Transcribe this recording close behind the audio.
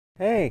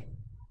Hey,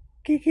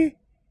 Kiki,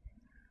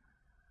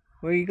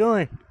 where you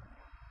going?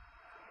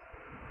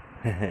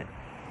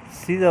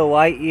 See the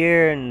white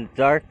ear and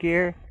dark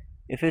ear?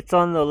 If it's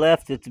on the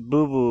left, it's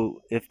Boo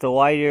Boo. If the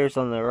white ear's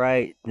on the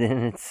right,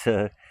 then it's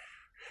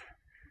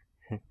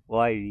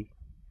Whitey.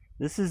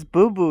 This is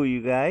Boo Boo,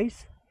 you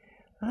guys.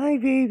 Hi,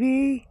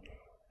 baby.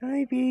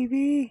 Hi,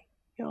 baby.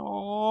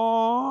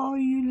 Oh,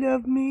 you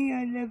love me.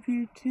 I love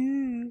you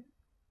too.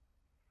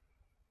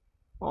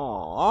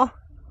 Aw.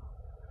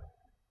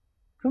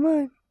 Come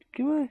on.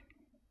 Come on.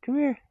 Come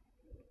here.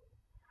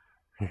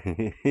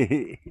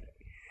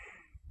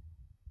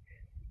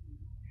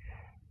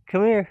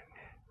 Come here.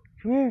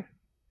 Come here.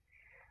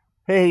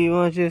 Hey, you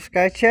want to do a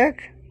sky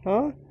check?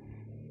 Huh?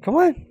 Come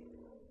on.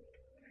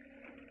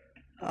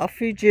 I'll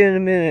feed you in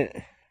a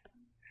minute.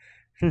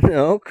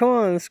 No, come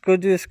on. Let's go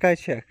do a sky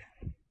check.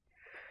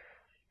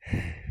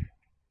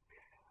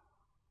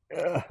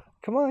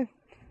 Come on.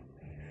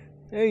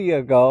 There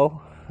you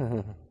go.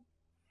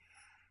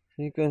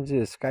 You're going to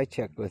do a sky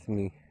check with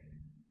me.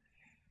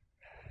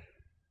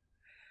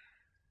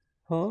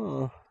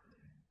 Oh,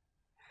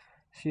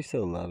 she's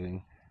so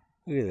loving.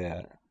 Look at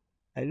that.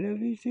 I love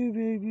you too,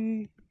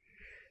 baby.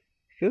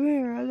 Come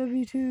here, I love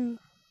you too.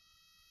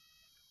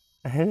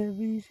 I love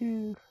you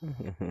too.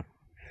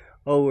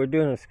 Oh, we're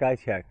doing a sky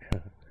check.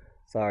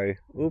 Sorry.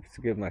 Oops,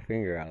 get my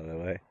finger out of the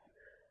way.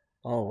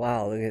 Oh,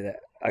 wow, look at that.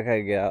 I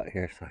gotta get out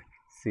here so I can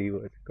see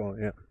what's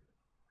going on.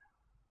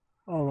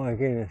 Oh my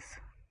goodness.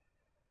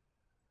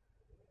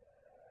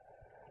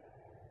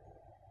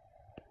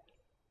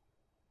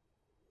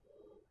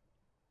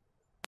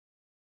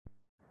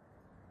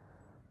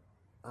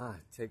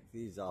 Take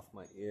these off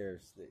my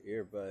ears. The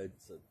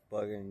earbuds are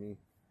bugging me.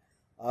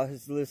 I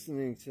was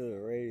listening to the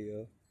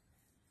radio.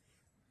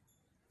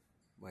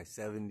 My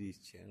 70s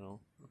channel.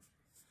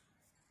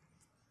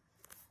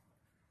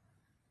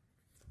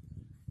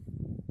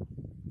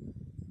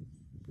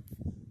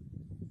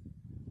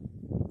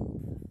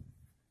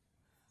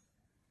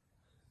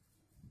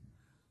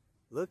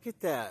 Look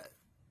at that.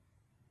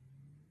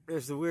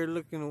 There's a weird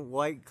looking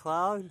white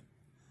cloud.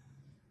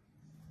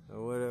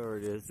 Or whatever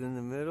it is in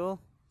the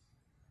middle.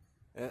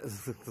 That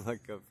looks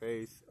like a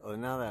face. Oh,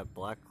 now that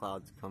black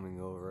cloud's coming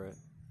over it.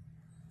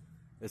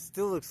 It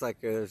still looks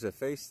like there's a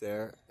face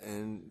there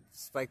and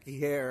spiky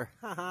hair.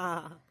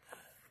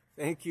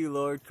 Thank you,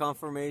 Lord.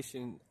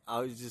 Confirmation. I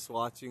was just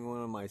watching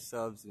one of my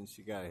subs and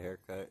she got a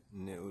haircut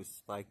and it was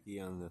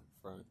spiky on the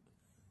front.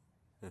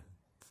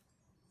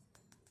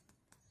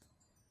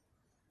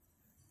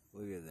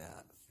 Look at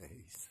that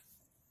face.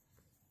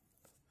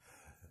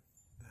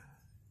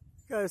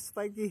 Got a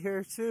spiky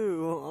hair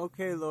too.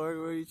 Okay, Lord,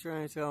 what are you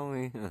trying to tell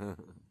me?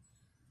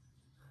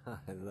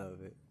 I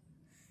love it.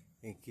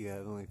 Thank you,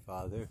 Heavenly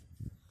Father.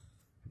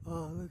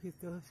 Oh, look at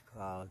those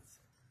clouds.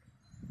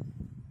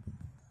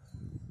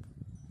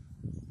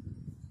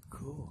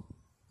 Cool.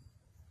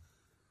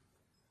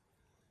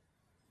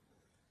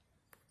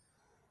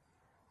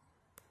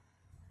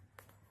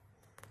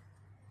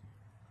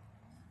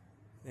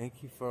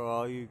 Thank you for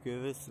all you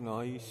give us and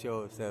all you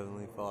show us,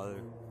 Heavenly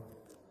Father.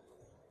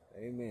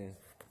 Amen.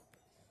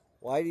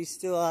 Whitey's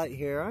still out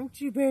here,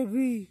 aren't you,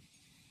 baby?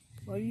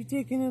 Are you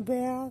taking a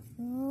bath?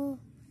 Huh?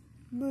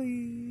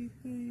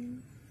 Baby.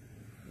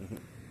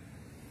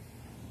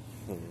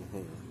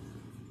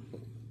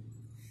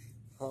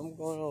 I'm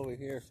going over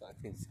here so I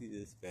can see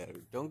this better.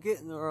 Don't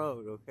get in the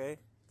road, okay?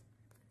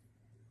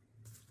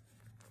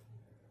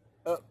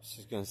 Oh,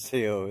 she's going to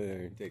stay over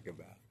there and take a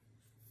bath.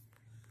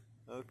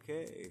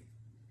 Okay.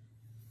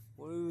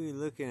 What are we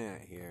looking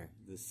at here?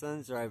 The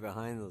sun's right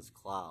behind those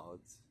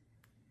clouds.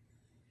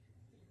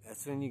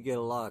 That's when you get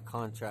a lot of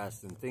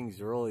contrast and things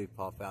really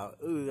pop out.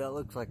 Ooh, that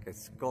looks like a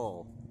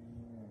skull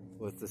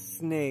with a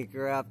snake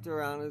wrapped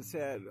around its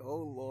head. Oh,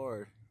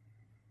 Lord.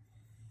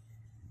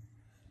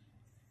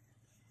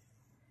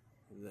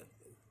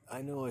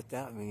 I know what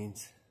that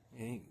means.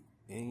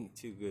 Ain't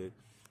too good.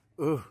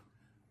 Ooh.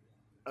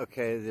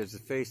 Okay, there's a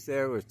face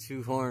there with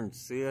two horns.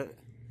 See it?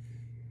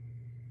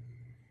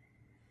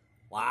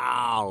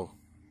 Wow.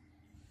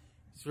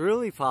 It's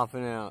really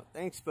popping out.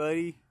 Thanks,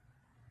 buddy.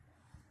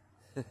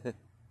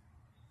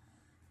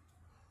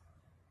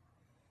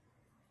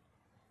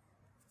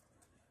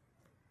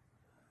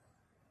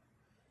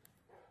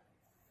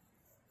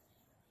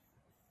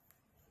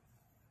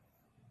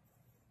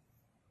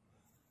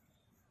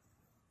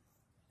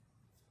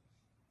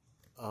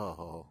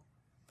 Oh.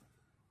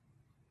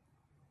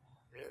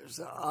 There's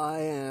an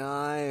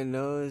eye, a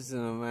nose,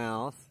 and a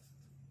mouth.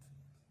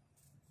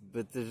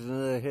 But there's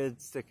another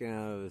head sticking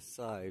out of the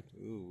side.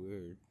 Ooh,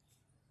 weird.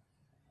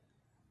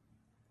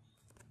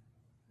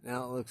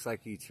 Now it looks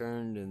like he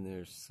turned and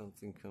there's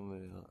something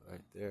coming out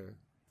right there.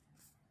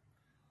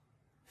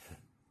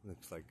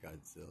 Looks like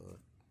Godzilla.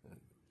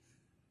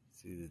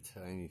 See the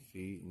tiny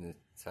feet and the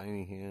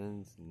tiny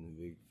hands and the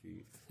big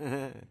feet.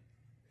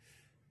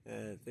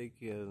 Thank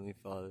you, Heavenly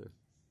Father.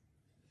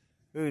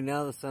 Ooh,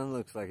 now the sun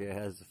looks like it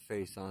has a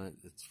face on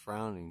it that's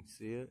frowning.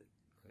 See it?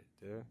 Right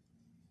there.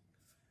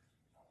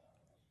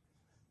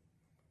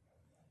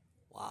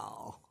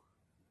 Wow.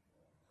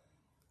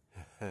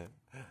 It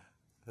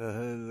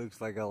looks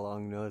like a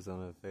long nose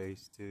on a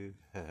face, too.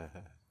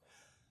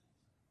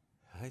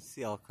 I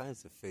see all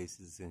kinds of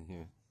faces in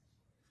here.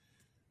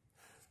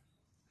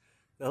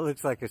 That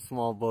looks like a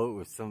small boat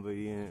with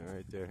somebody in it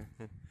right there.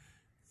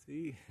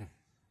 See?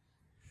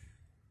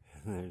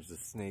 And there's a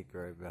snake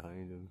right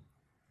behind him.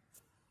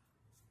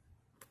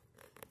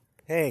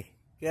 Hey,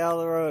 get out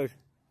of the road.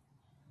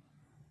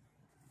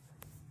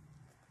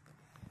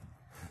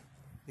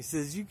 He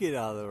says, you get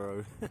out of the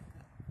road.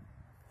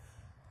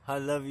 I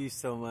love you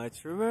so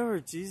much. Remember,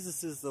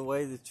 Jesus is the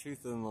way, the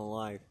truth, and the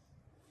life.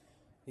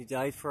 He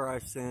died for our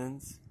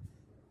sins.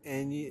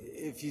 And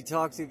if you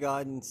talk to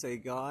God and say,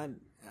 God,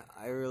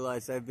 I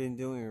realize I've been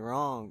doing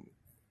wrong.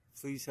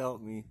 Please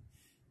help me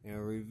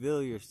and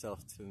reveal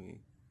yourself to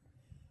me.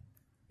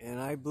 And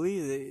I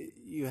believe that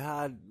you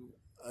had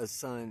a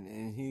son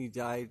and he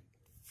died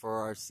for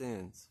our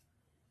sins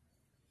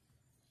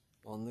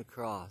on the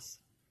cross.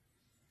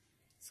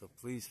 So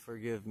please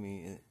forgive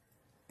me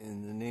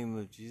in the name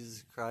of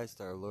Jesus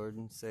Christ, our Lord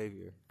and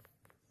Savior.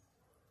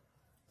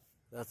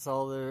 That's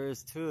all there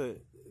is to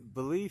it.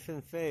 Belief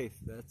and faith,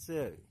 that's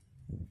it.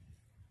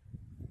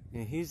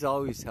 And he's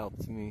always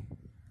helped me.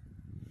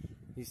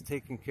 He's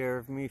taken care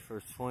of me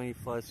for 20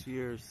 plus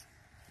years.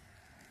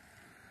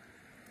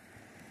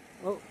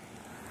 Oh,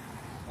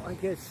 I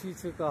guess she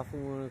took off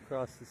and went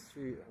across the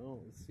street. I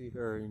don't see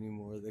her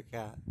anymore, the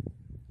cat.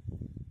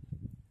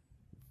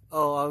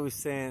 Oh, I was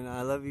saying,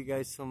 I love you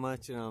guys so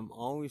much, and I'm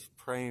always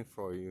praying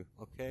for you,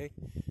 okay?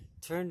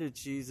 Turn to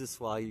Jesus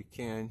while you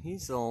can.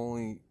 He's the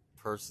only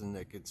person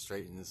that could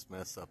straighten this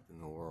mess up in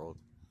the world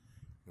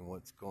and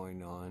what's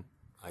going on.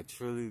 I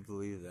truly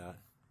believe that.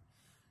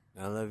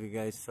 And I love you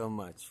guys so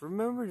much.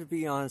 Remember to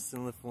be honest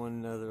and lift one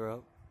another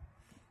up.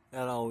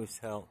 That always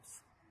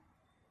helps.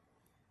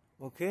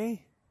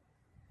 Okay?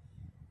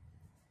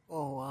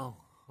 Oh, wow.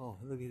 Oh,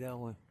 look at that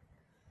one.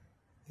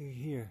 Look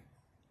here.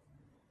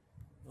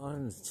 I'm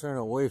going to turn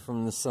away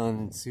from the sun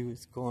and see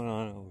what's going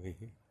on over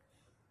here.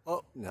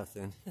 Oh,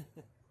 nothing.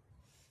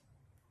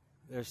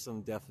 There's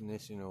some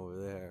definition over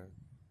there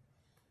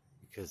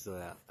because of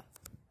that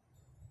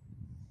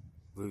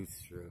blue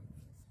strip.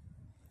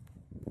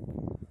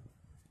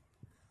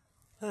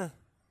 Huh.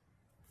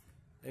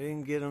 I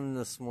didn't get them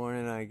this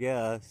morning, I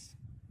guess.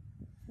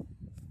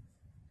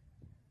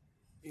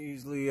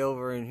 Usually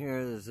over in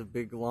here there's a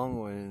big long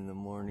one in the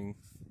morning.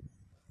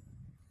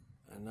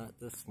 And not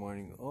this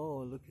morning. Oh,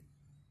 look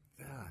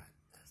at that.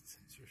 That's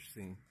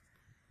interesting.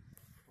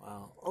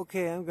 Wow.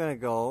 Okay, I'm gonna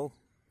go.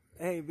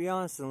 Hey, be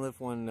honest and lift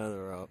one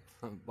another up.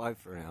 Bye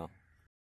for now.